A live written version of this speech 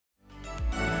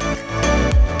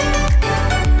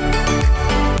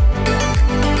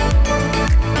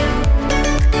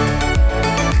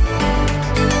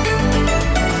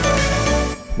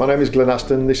My name is Glenn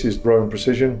Aston, this is Rowan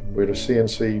Precision. We're a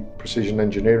CNC precision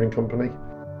engineering company.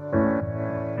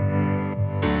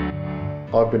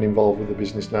 I've been involved with the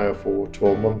business now for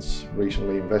 12 months,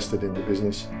 recently invested in the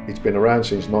business. It's been around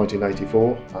since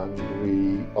 1984 and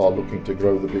we are looking to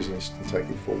grow the business to take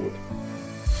it forward.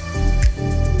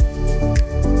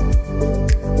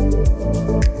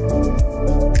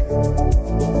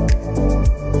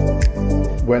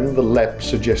 When the LEP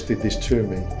suggested this to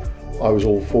me, I was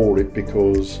all for it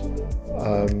because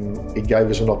it gave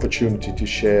us an opportunity to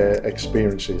share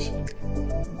experiences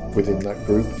within that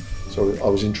group. So I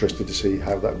was interested to see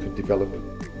how that could develop.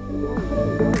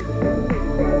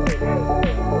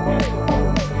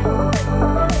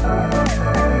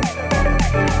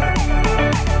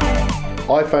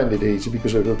 I found it easy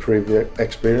because of a previous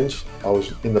experience. I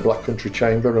was in the Black Country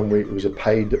Chamber and it was a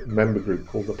paid member group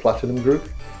called the Platinum Group.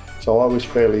 So I was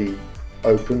fairly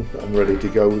open and ready to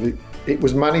go with it. It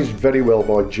was managed very well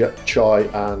by Chai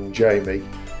and Jamie.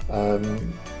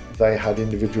 They had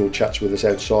individual chats with us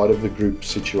outside of the group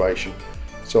situation.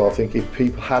 So I think if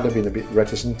people had been a bit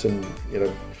reticent and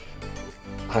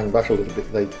hang back a little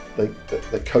bit,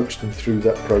 they coached them through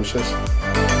that process.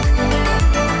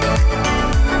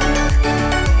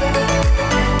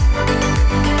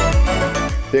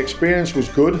 The experience was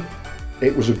good.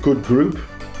 It was a good group.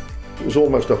 It was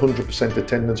almost 100%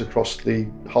 attendance across the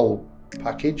whole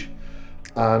package,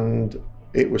 and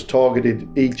it was targeted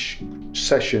each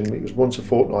session. It was once a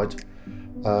fortnight.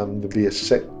 There'd be a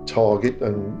set target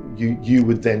and you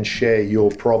would then share your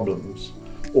problems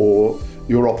or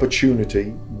your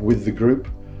opportunity with the group,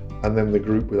 and then the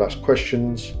group would ask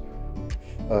questions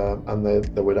and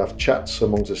they would have chats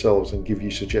amongst themselves and give you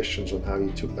suggestions on how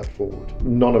you took that forward.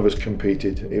 None of us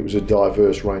competed. It was a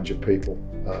diverse range of people.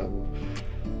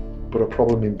 But a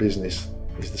problem in business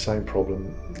is the same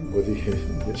problem whether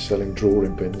you're selling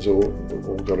drawing pins or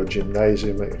got a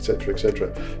gymnasium, etc.,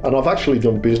 etc. And I've actually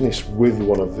done business with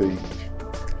one of the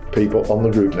people on the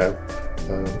group now.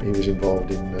 He was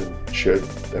involved in shirt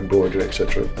embroidery,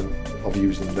 etc. And I've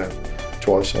used them now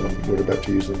twice, and we're about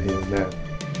to use them here now.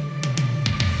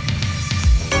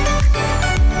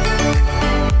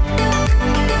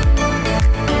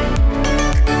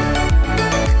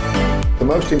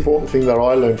 The most important thing that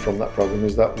I learned from that program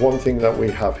is that one thing that we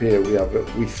have here,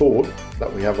 we thought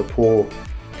that we have a poor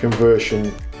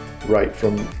conversion rate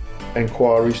from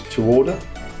enquiries to order.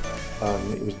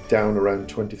 It was down around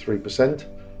 23%.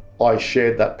 I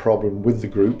shared that problem with the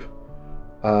group.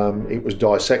 It was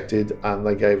dissected and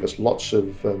they gave us lots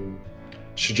of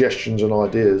suggestions and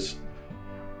ideas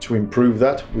to improve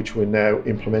that, which we're now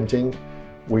implementing.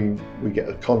 We get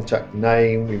a contact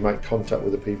name, we make contact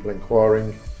with the people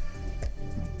inquiring.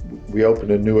 We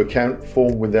open a new account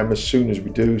form with them as soon as we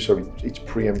do, so it's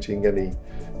preempting any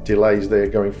delays there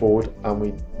going forward, and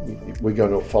we're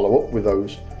going to follow up with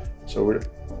those. So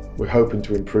we're hoping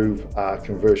to improve our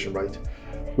conversion rate.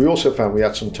 We also found we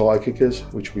had some tire kickers,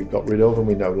 which we've got rid of, and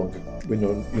we no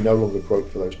longer quote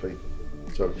for those people.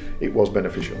 So it was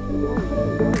beneficial.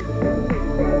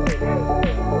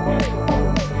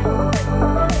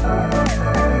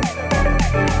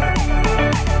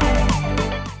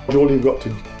 All you've got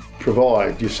to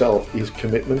provide yourself is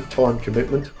commitment, time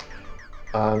commitment,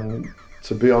 and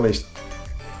to be honest,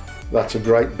 that's a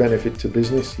great benefit to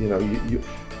business.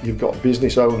 You've got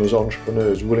business owners,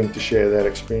 entrepreneurs willing to share their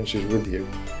experiences with you,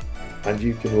 and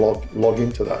you can log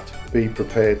into that. Be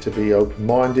prepared to be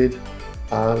open-minded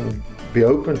and be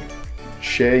open.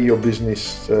 Share your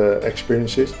business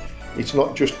experiences. It's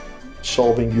not just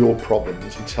solving your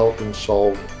problems, it's helping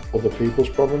solve other people's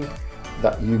problems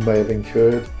that you may have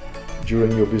incurred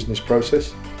during your business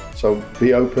process. So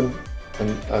be open,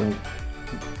 and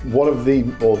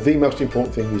the most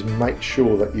important thing is make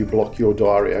sure that you block your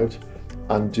diary out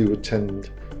and do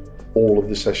attend all of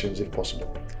the sessions if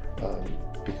possible.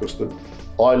 Because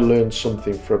I learned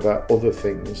something about other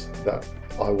things that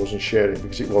I wasn't sharing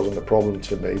because it wasn't a problem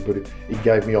to me, but it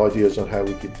gave me ideas on how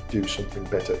we could do something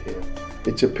better here.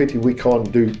 It's a pity we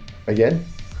can't do again.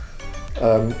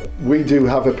 We do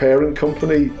have a parent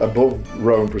company above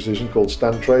Rowan Precision called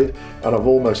Stantrade, and I've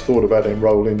almost thought about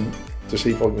enrolling to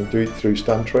see if I can do it through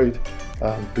Stantrade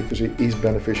because it is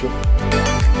beneficial.